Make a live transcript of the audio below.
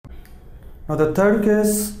Now the third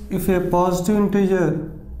case, if a positive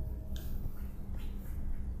integer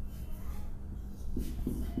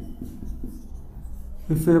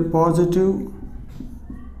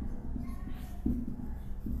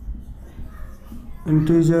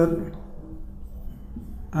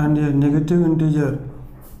and a negative integer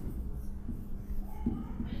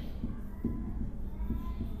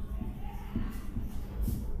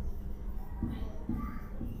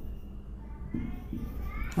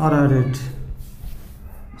are added.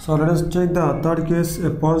 So let us check the third case. A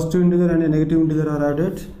positive integer and a negative integer are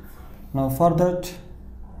added. Now for that,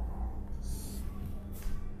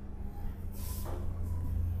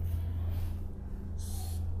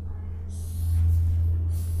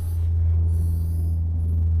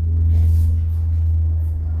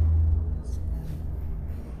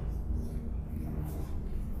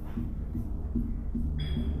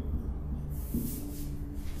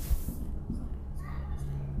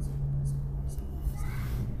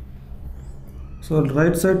 so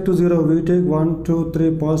right side to 0, we take 1, 2,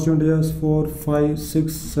 3 positive integers, 4, 5,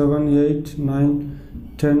 6, 7, 8,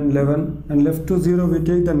 9, 10, 11, and left to 0 we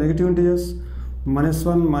take the negative integers, minus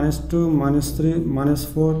 1, minus 2, minus 3, minus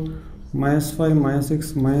 4, minus 5, minus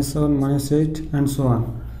 6, minus 7, minus 8, and so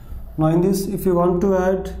on. Now in this, if you want to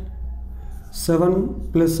add 7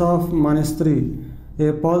 plus of minus 3,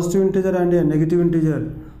 a positive integer and a negative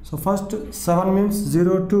integer. So first 7 means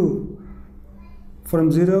 0 to, from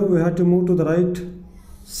 0 we have to move to the right,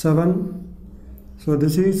 7, so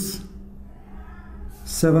this is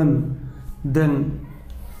 7. Then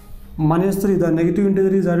minus 3, the negative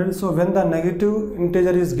integer is added, so when the negative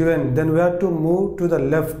integer is given, then we have to move to the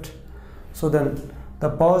left. So then the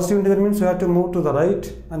positive integer means we have to move to the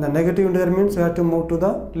right, and the negative integer means we have to move to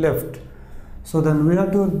the left. So then we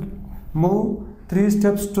have to move 3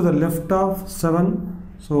 steps to the left of 7,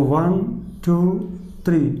 so 1, 2,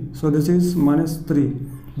 3, so this is minus 3.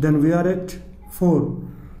 Then we are at 4,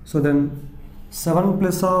 so then 7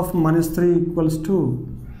 plus of minus 3 equals to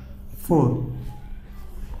 4.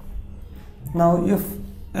 Now if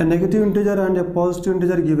a negative integer and a positive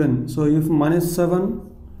integer given, so if minus 7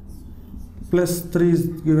 plus 3 is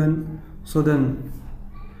given, so then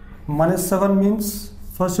minus 7 means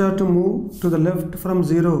first you have to move to the left from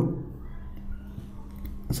 0,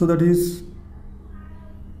 so that is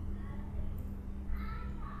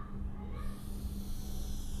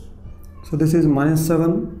so this is minus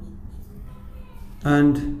 7,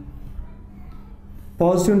 and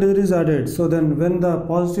positive integer is added. So then when the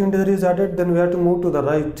positive integer is added, then we have to move to the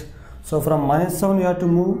right. So from minus 7 we have to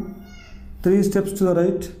move 3 steps to the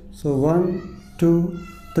right. So 1, 2,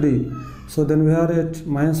 3. So then we are at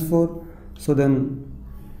minus 4. So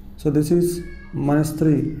this is minus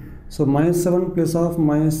 3. So minus 7 plus of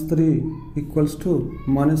minus 3 equals to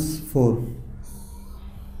minus 4.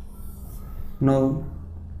 Now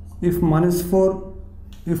if minus 5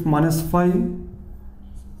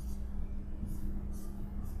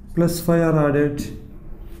 plus 5 are added,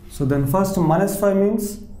 so then first minus 5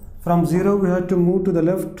 means from 0 we have to move to the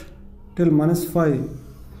left till minus 5.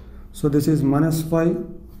 So this is minus 5.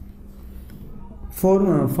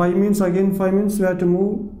 5 means again 5 means we have to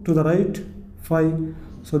move to the right 5.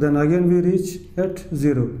 So then again we reach at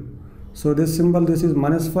 0. So this symbol, this is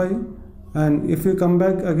minus 5, and if we come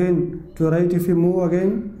back again to the right, if we move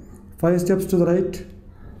again 5 steps to the right,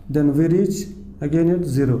 then we reach again at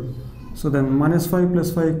 0. So then minus 5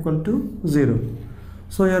 plus 5 equal to 0.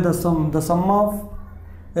 So here the sum of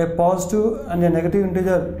a positive and a negative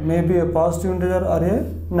integer may be a positive integer or a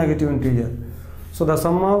negative integer. So the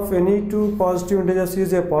sum of any two positive integers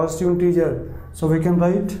is a positive integer. So we can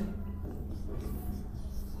write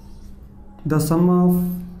the sum of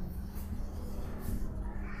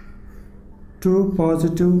two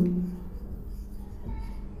positive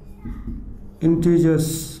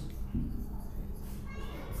integers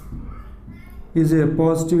is a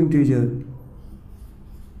positive integer.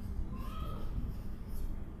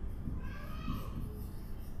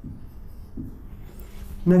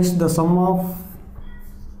 Next, the sum of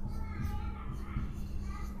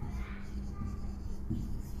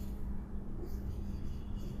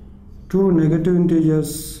two negative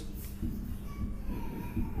integers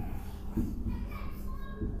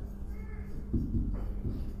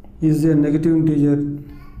is a negative integer.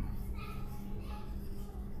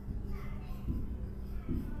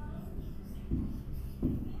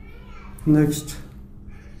 Next,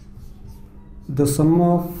 the sum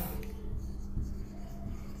of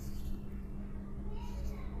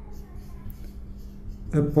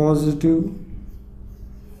a positive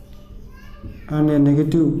and a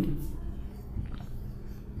negative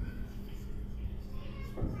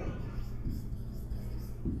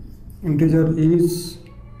integer is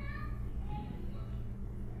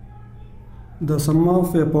the sum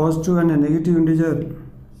of a positive and a negative integer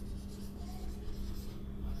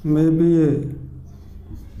may be a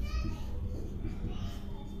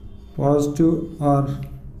positive or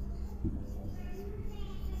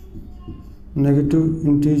negative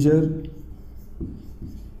integer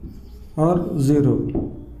or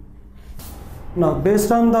 0. Now,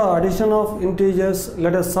 based on the addition of integers,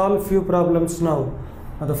 let us solve few problems now.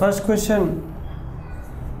 Now, the first question,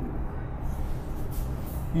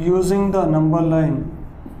 using the number line,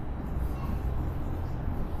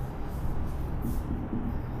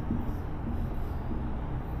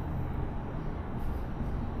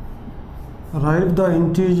 write the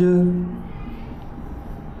integer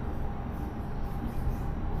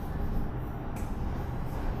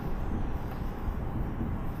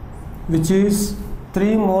which is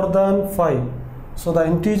 3 more than 5. So the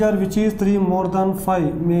integer which is 3 more than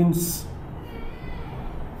 5 means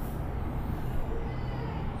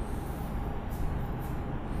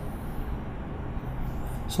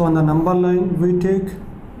so on the number line we take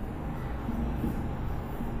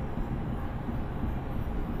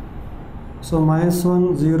so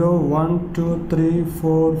 -1 0 1 2 3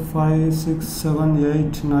 4 5 6 7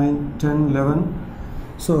 8 9 10 11.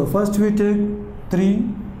 So first we take 3.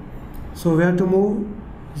 So we have to move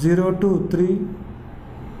 0 to 3,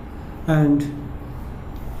 and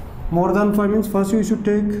more than 5 means first you should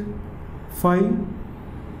take 5,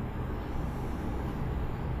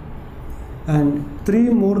 and 3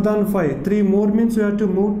 more than 5. 3 more means we have to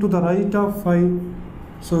move to the right of 5.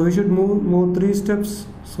 So we should move 3 steps.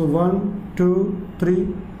 So 1, 2, 3.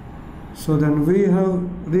 So then we have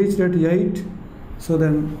reached at 8. So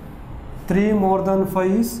then 3 more than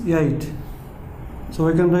 5 is 8. So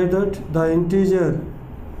we can write that the integer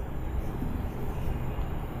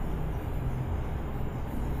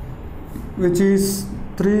which is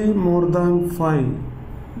 3 more than 5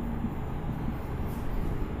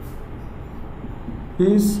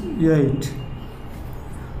 is 8.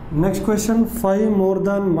 Next question, 5 more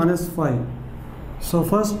than -5. So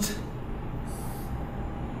first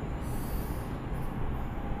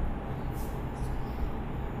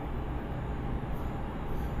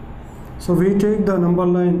so we take the number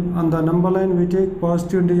line. On the number line we take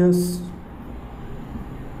positive integers,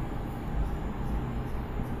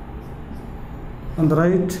 on the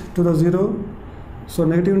right to the 0. So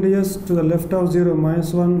negative integers to the left of 0,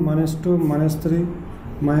 -1, -2, -3,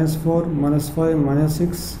 -4, -5,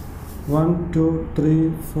 -6, 1, 2,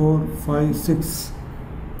 3, 4, 5, 6.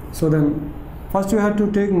 So then first you have to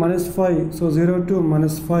take -5. So 0 to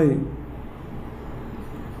 -5,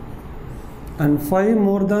 and 5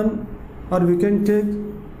 more than, or we can take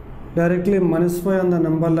directly -5 on the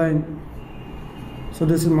number line. So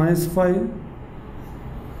this is -5.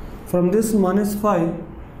 From this -5,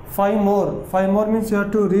 5 more means you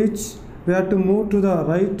have to reach, we have to move to the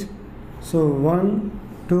right. So 1,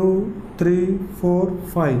 2, 3, 4,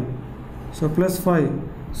 5. So plus 5.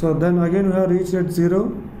 So then again we have reached at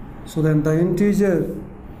 0. So then the integer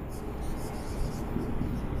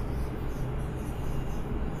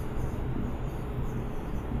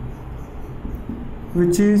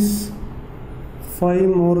which is 5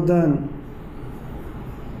 more than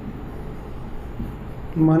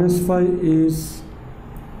 -5 is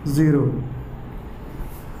 0.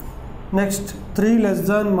 Next, 3 less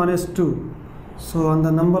than -2. So on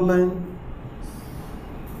the number line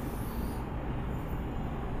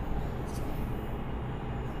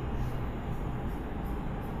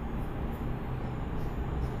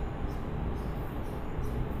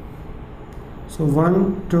so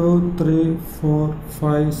 1, 2, 3, 4,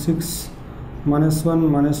 5, 6, -1,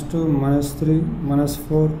 -2, -3,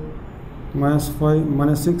 -4, -5,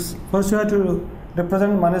 -6. First you have to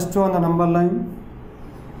represent -2 on the number line.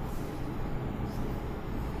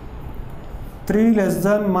 3 less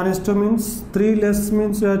than -2 means 3 less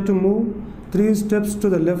means you have to move 3 steps to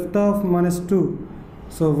the left of -2.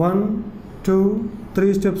 So 1, 2,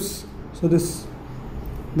 3 steps. So this,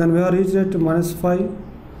 then we are reached at -5.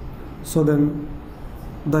 So then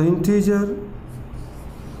the integer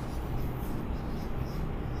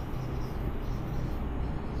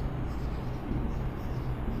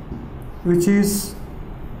which is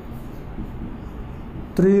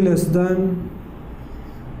 3 less than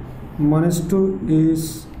 -2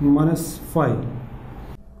 is -5.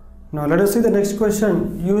 Now let us see the next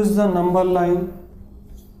question. Use the number line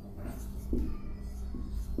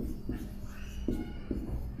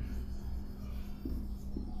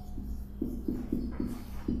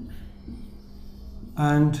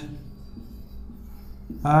and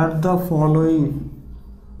add the following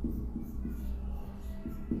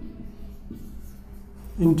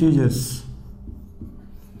integers.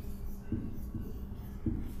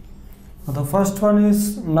 The first one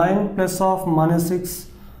is 9 plus of minus 6.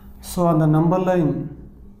 So on the number line,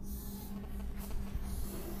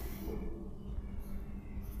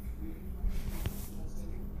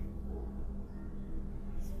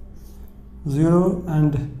 zero,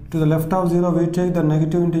 and to the left of 0 we take the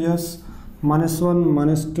negative integers minus 1,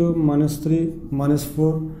 minus 2, minus 3, minus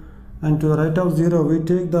 4, and to the right of 0 we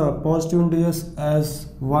take the positive integers as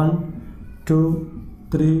 1, 2,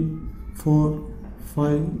 3, 4,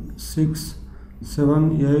 5, 6,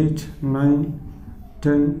 7, 8, 9,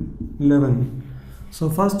 10, 11. So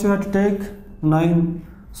first you have to take 9.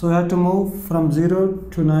 So you have to move from 0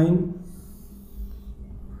 to 9.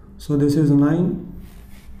 So this is 9.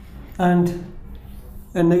 And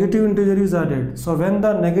a negative integer is added. So when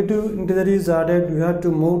the negative integer is added, we have to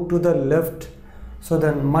move to the left. So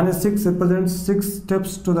then minus 6 represents 6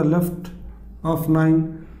 steps to the left of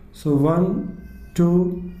 9. So 1,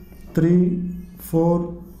 2, 3,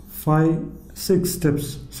 4, 5, 6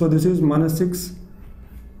 steps. So this is minus 6.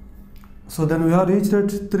 So then we have reached at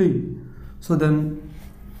 3. So then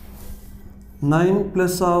 9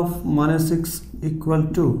 plus of minus 6 equal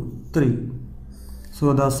to 3.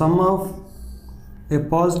 So the sum of a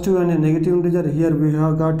positive and a negative integer, here we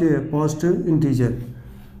have got a positive integer.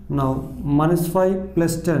 Now minus 5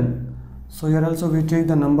 plus 10. So here also we take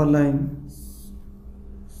the number line.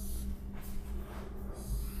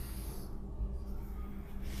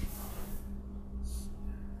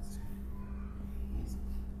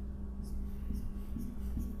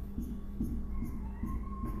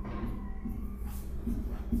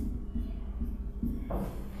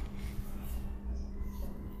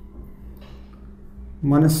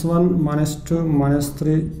 Minus 1, minus 2, minus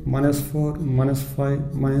 3, minus 4, minus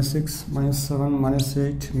 5, minus 6, minus 7, minus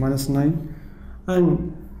 8, minus 9,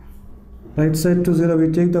 and right side to 0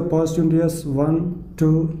 we take the positive integers 1,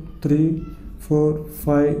 2, 3, 4,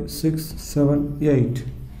 5, 6, 7, 8.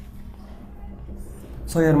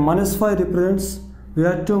 So here minus 5 represents we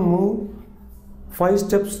have to move 5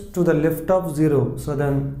 steps to the left of 0. So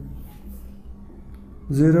then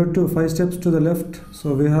 0 to 5 steps to the left.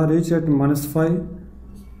 So we have reached at minus 5.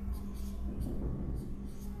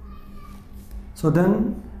 So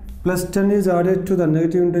then plus 10 is added to the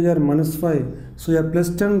negative integer minus 5. So here plus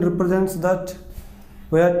 10 represents that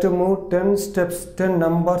we have to move 10 steps, 10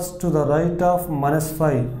 numbers to the right of minus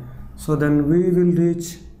 5. So then we will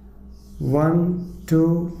reach 1,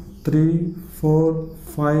 2, 3, 4,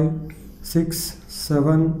 5, 6,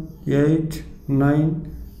 7, 8,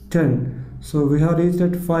 9, 10. So we have reached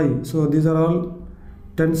at 5. So these are all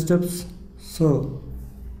 10 steps. So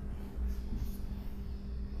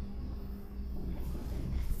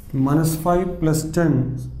minus 5 plus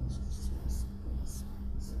 10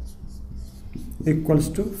 equals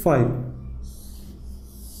to 5.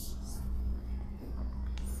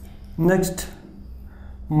 Next,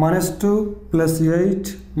 minus 2 plus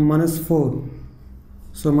 8 minus 4.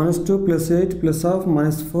 So minus 2 plus 8 plus of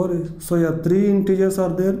minus 4. So here 3 integers are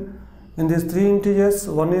there. In these 3 integers,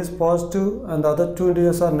 one is positive and the other 2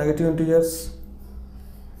 integers are negative integers.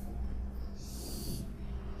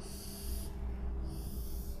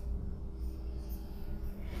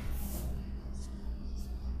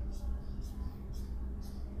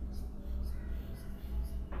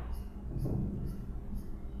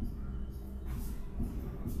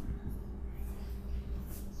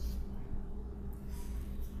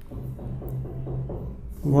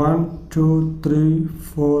 One, 2, 3,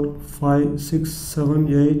 4, 5, 6, 7,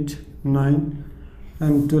 8, 9,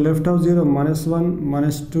 and to left of 0 minus 1,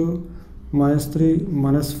 minus 2, minus 3,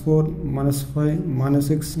 minus 4, minus 5, minus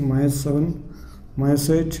 6, minus 7, minus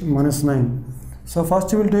 8, minus 9. So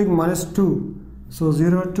first you will take minus 2. So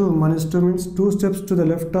 0 to minus 2 means 2 steps to the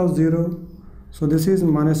left of 0. So this is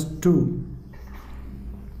minus 2.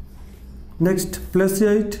 Next, plus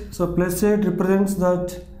 8. So plus 8 represents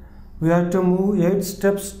that we have to move 8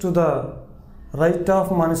 steps to the right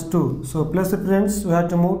of minus 2. So plus represents we have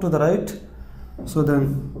to move to the right. So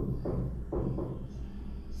then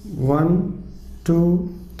 1,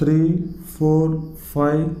 2, 3, 4,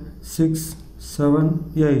 5, 6,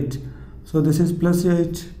 7, 8. So this is plus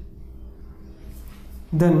 8.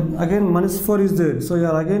 Then again minus 4 is there. So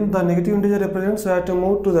here again the negative integer represents we have to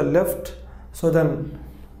move to the left. So then,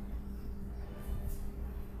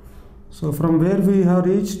 so from where we have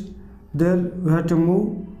reached, there we have to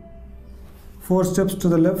move 4 steps to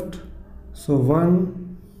the left. So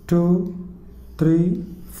 1, 2, 3,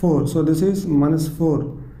 4. So this is minus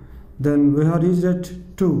 4. Then we have reached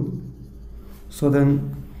at 2. So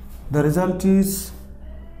then the result is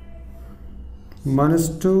minus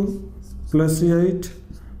 2 plus 8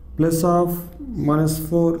 plus of minus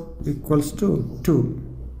 4 equals to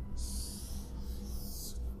 2.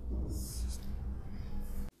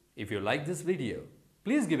 If you like this video,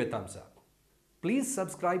 please give a thumbs up. Please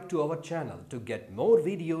subscribe to our channel to get more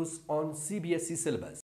videos on CBSE syllabus.